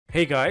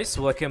Hey guys,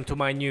 welcome to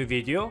my new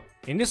video.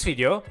 In this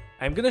video,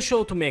 I'm gonna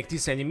show to make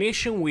this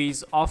animation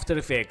with After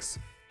Effects.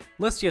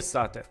 Let's get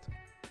started.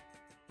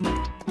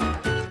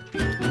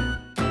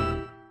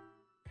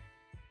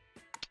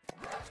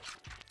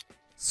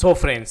 So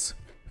friends,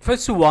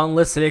 first one,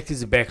 let's select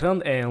this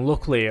background and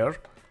look layer.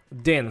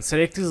 Then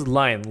select this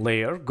line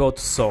layer, go to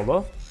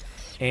solo.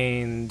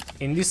 And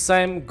in this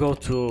time, go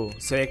to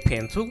select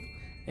pen tool.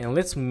 And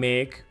let's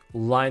make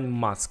line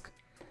mask.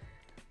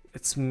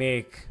 Let's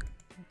make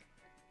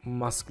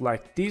mask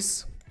like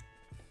this.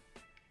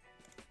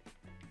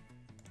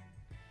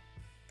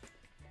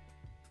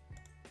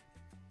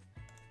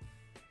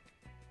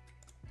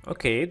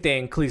 Okay,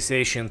 then click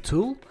selection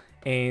tool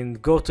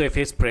and go to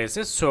FX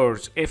preset,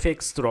 search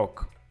FX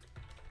stroke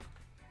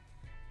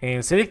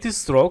and select this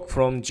stroke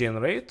from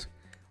generate.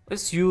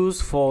 Let's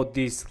use for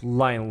this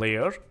line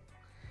layer.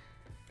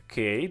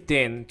 Okay,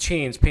 then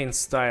change pen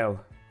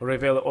style,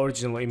 reveal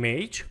original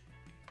image.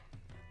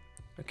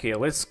 Okay,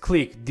 let's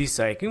click this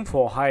icon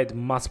for hide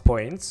mask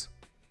points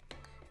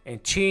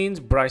and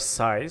change brush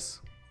size.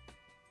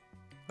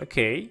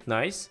 Okay,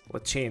 nice.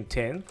 Let's change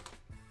 10.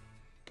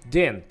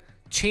 Then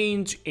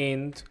change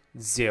end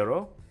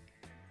 0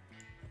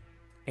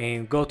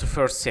 and go to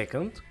first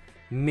second,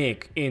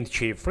 make end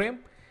keyframe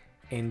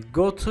and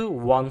go to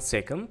 1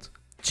 second,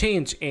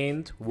 change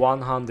end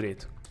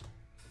 100.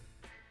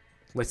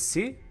 Let's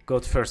see, go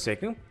to first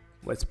second,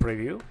 let's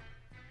preview.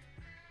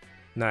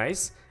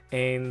 Nice.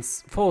 And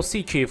for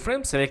C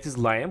keyframe, select this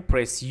line,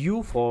 press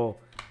U for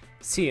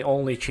see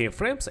only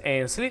keyframes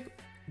and select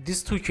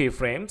these two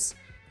keyframes,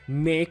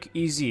 make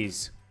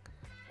easies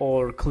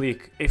or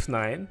click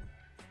F9.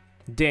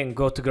 Then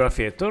go to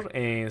graph editor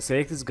and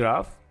select this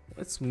graph.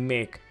 Let's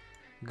make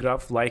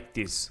graph like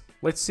this.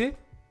 Let's see.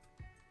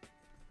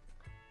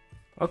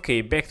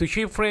 Okay, back to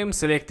keyframe,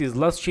 select this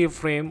last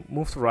keyframe,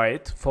 move to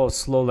right for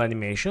slow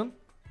animation.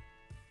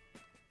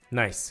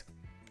 Nice.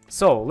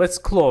 So let's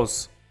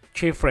close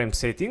keyframe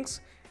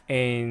settings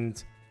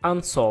and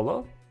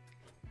unsolo.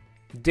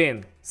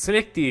 Then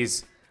select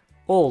these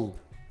all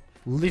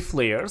leaf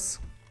layers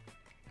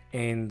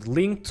and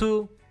link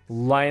to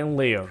line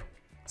layer.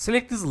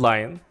 Select this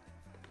line.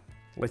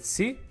 Let's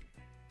see.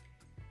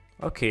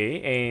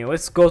 Okay, and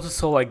let's go to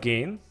solo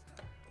again.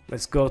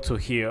 Let's go to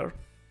here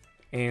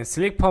and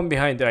select palm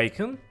behind the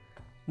icon.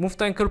 Move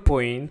the anchor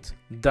point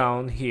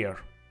down here.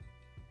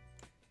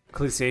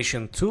 Click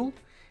selection tool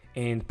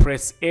and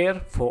press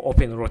R for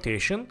open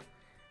rotation.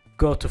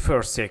 Go to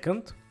first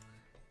second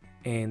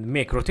and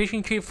make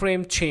rotation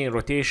keyframe, chain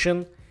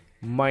rotation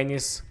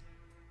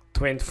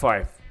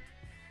 -25.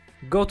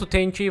 Go to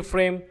 10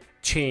 keyframe,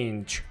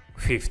 change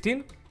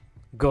 15.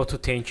 Go to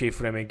 10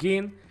 keyframe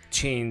again,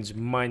 change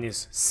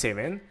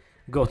 -7.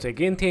 Go to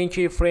again 10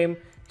 keyframe,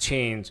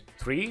 change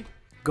 3.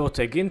 Go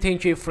to again 10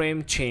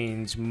 keyframe,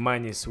 change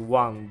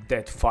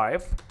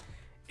 -1.5.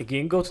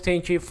 Again go to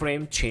 10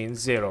 keyframe, change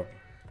 0.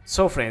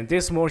 So friends,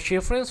 there's more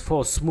keyframes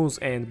for smooth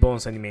and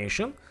bounce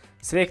animation.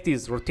 Select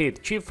these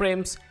rotate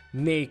keyframes,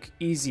 make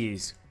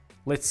easies.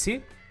 Let's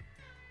see.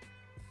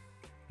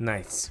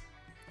 Nice.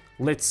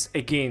 Let's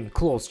again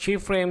close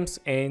keyframes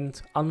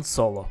and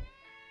unsolo.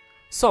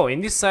 So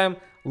in this time,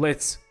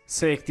 let's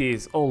select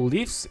these all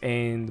leaves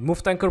and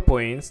move the anchor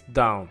points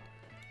down.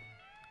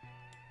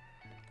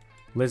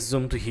 Let's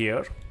zoom to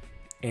here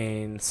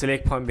and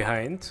select point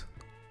behind,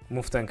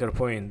 move the anchor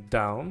point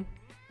down.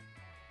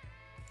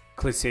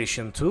 Click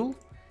selection tool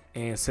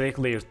and select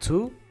layer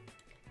 2,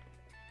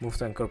 move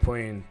the anchor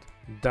point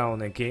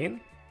down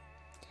again.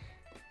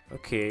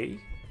 Okay,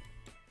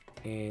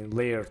 and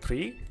layer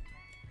 3,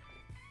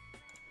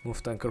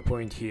 move the anchor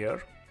point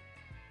here.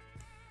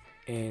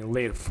 And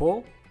layer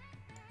 4,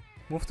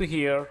 move to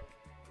here.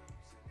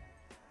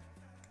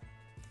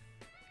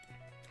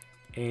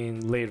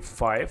 And layer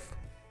 5,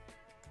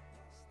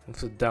 move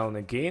to down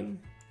again.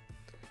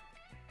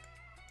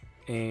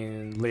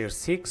 And layer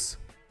 6.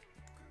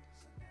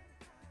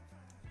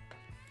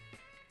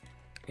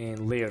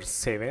 And layer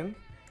 7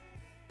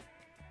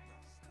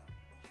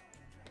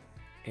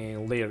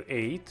 and layer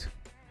 8,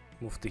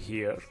 move to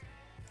here,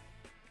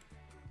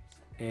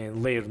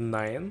 and layer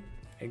 9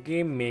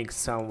 again, make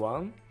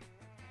someone,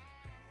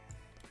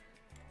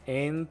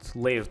 and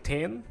layer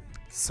 10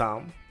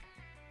 some,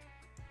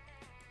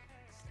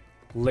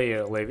 layer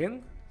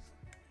 11,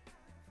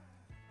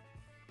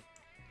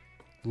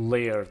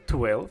 layer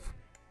 12,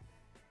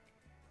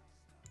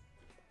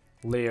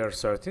 layer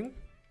 13,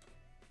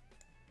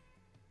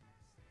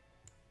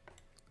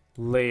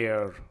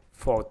 layer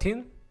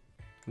 14,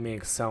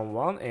 make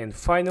someone, and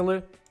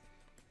finally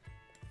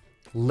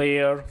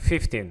layer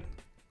 15.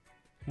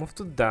 Move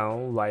to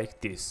down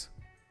like this.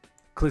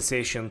 Click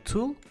selection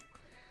tool.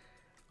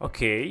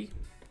 Okay,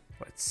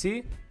 let's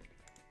see.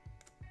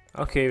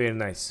 Okay, very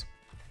nice.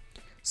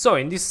 So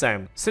in this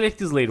time, select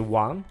this layer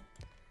 1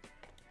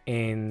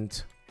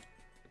 and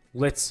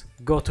let's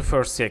go to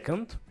first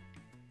second.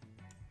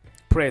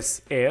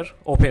 Press R,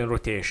 open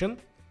rotation,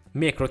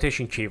 make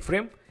rotation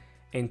keyframe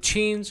and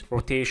change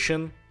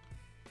rotation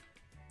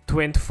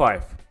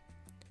 25.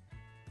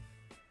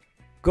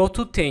 Go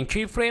to 10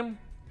 keyframe.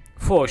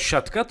 For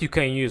shortcut, you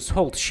can use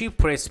hold shift,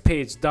 press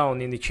page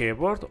down in the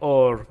keyboard,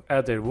 or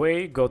other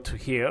way, go to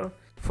here.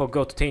 For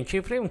go to 10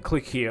 keyframe,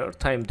 click here,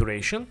 time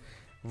duration.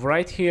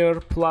 Right here,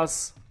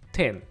 plus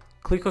 10.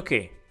 Click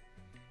OK.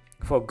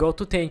 For go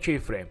to 10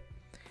 keyframe.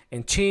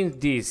 And change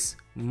this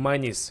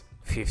minus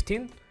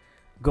 15.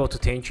 Go to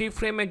 10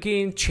 keyframe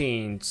again,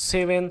 change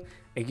 7.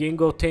 Again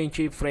go 10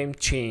 keyframe,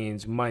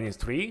 change minus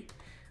 3.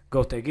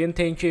 Go to again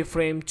 10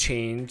 keyframe,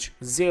 change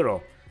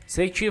 0.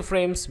 Select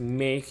keyframes,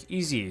 make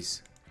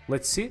easies.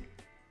 Let's see.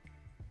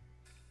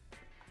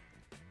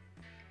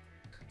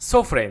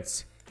 So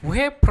friends, we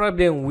have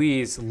problem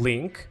with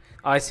link.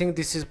 I think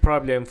this is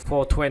problem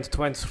for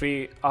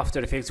 2023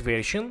 After Effects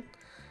version.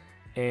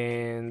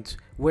 And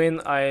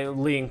when I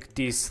link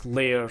this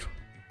layer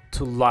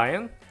to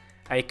line,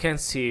 I can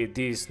see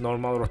these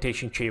normal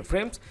rotation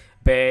keyframes.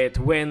 But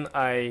when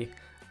I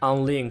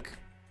unlink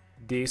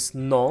this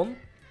none,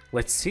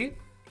 let's see.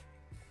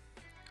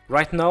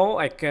 Right now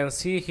I can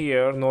see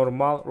here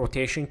normal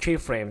rotation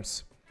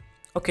keyframes.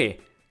 Okay,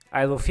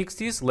 I will fix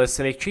this. Let's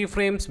select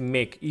keyframes,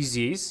 make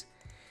easies,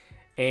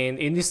 and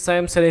in this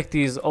time select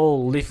these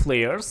all leaf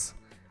layers.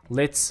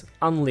 Let's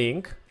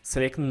unlink,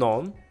 select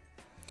none,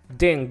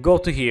 then go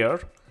to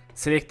here,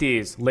 select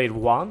this layer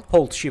 1,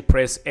 hold shift,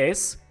 press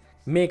S,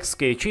 make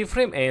scale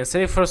keyframe, and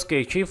select first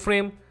scale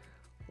keyframe.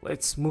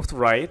 Let's move to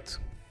right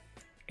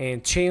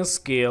and change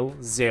scale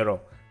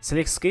 0.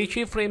 Select scale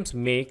keyframes,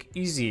 make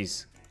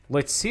easies.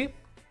 Let's see.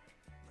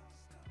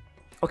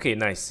 Okay,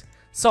 nice.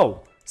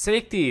 So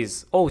select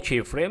these all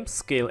keyframes,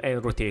 scale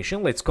and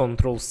rotation. Let's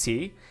Ctrl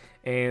C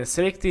and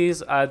select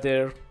these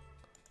other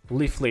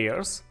leaf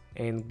layers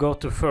and go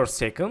to first,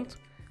 second,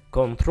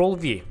 Ctrl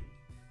V.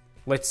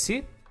 Let's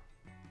see.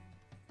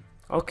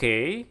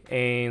 Okay,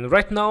 and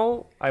right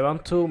now I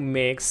want to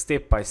make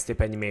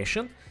step-by-step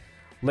animation.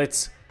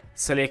 Let's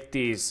select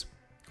these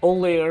all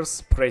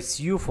layers, press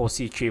U for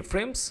C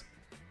keyframes,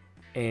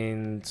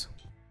 and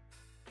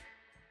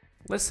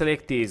let's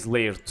select this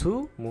layer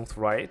 2, move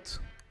right.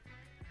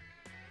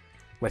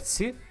 Let's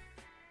see.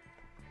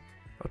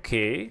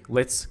 Okay,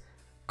 let's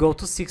go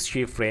to 6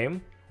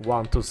 keyframe,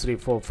 1, 2, 3,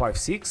 4, 5,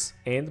 6,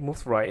 and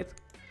move right.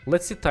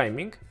 Let's see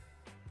timing.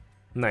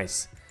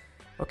 Nice.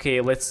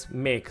 Okay, let's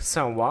make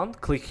someone,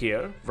 click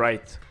here,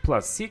 right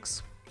plus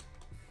 6,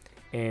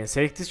 and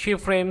select these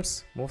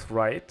keyframes, move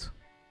right.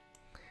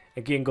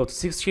 Again, go to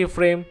 6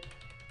 keyframe,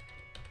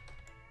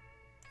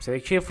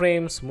 select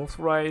keyframes, move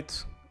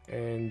right,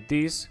 and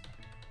this,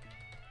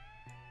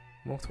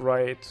 move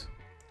right.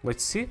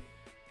 Let's see.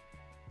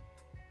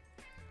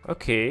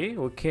 Okay,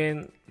 we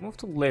can move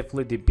to left a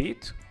little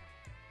bit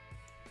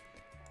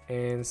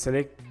and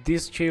select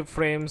these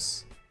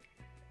keyframes.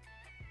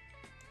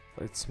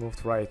 Let's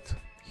move right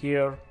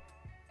here.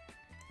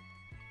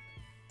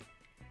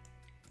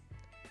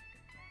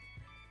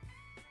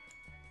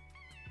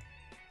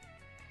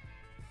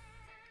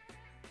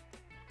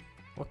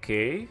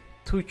 Okay,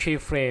 2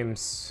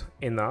 keyframes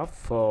enough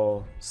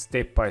for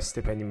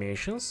step-by-step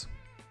animations.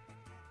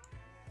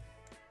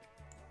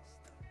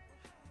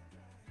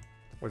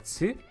 Let's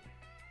see.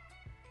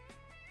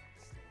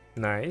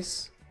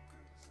 Nice.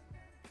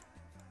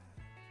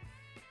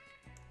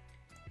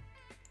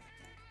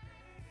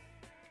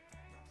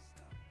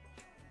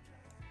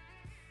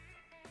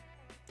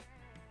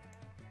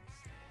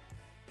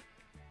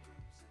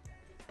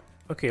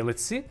 Okay,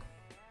 let's see.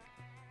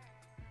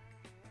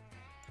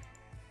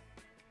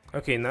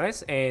 Okay,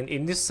 nice. And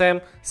in this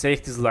time,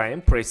 select this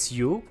line, press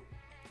U,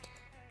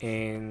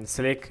 and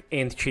select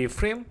end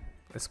keyframe.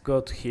 Let's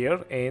go to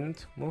here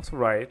and move to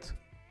right,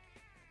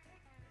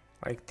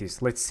 like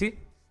this. Let's see.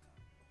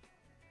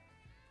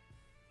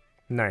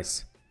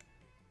 Nice.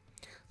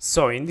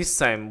 So in this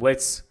time,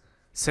 let's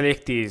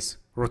select these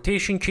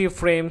rotation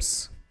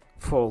keyframes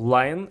for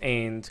line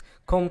and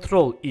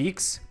Ctrl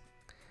X,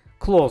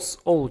 close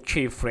all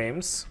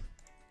keyframes,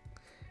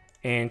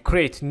 and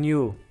create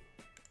new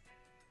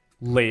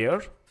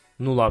layer,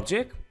 null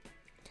object.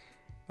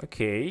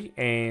 Okay,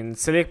 and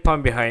select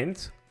pan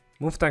behind,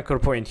 move the anchor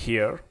point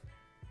here,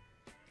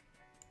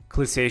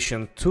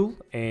 clickation tool,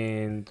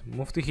 and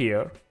move to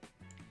here.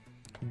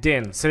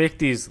 Then select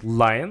this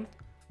line,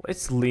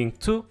 let's link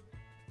to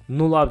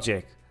null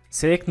object.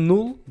 Select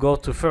null, go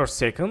to first,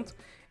 second,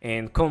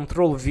 and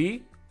Ctrl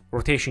V,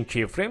 rotation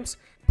keyframes,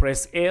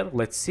 press R,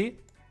 let's see.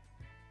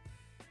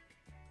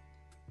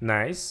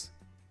 Nice.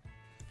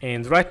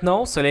 And right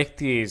now select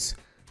these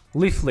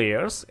leaf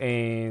layers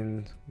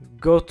and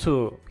go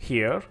to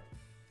here,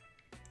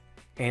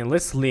 and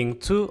let's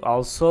link to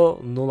also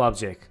null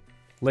object.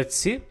 Let's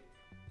see.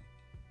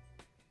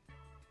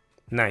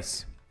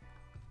 Nice.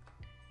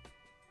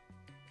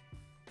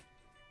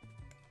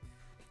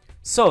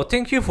 So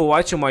thank you for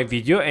watching my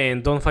video,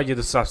 and don't forget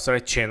to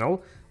subscribe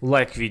channel,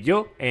 like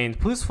video, and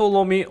please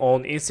follow me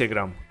on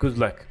Instagram. Good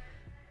luck.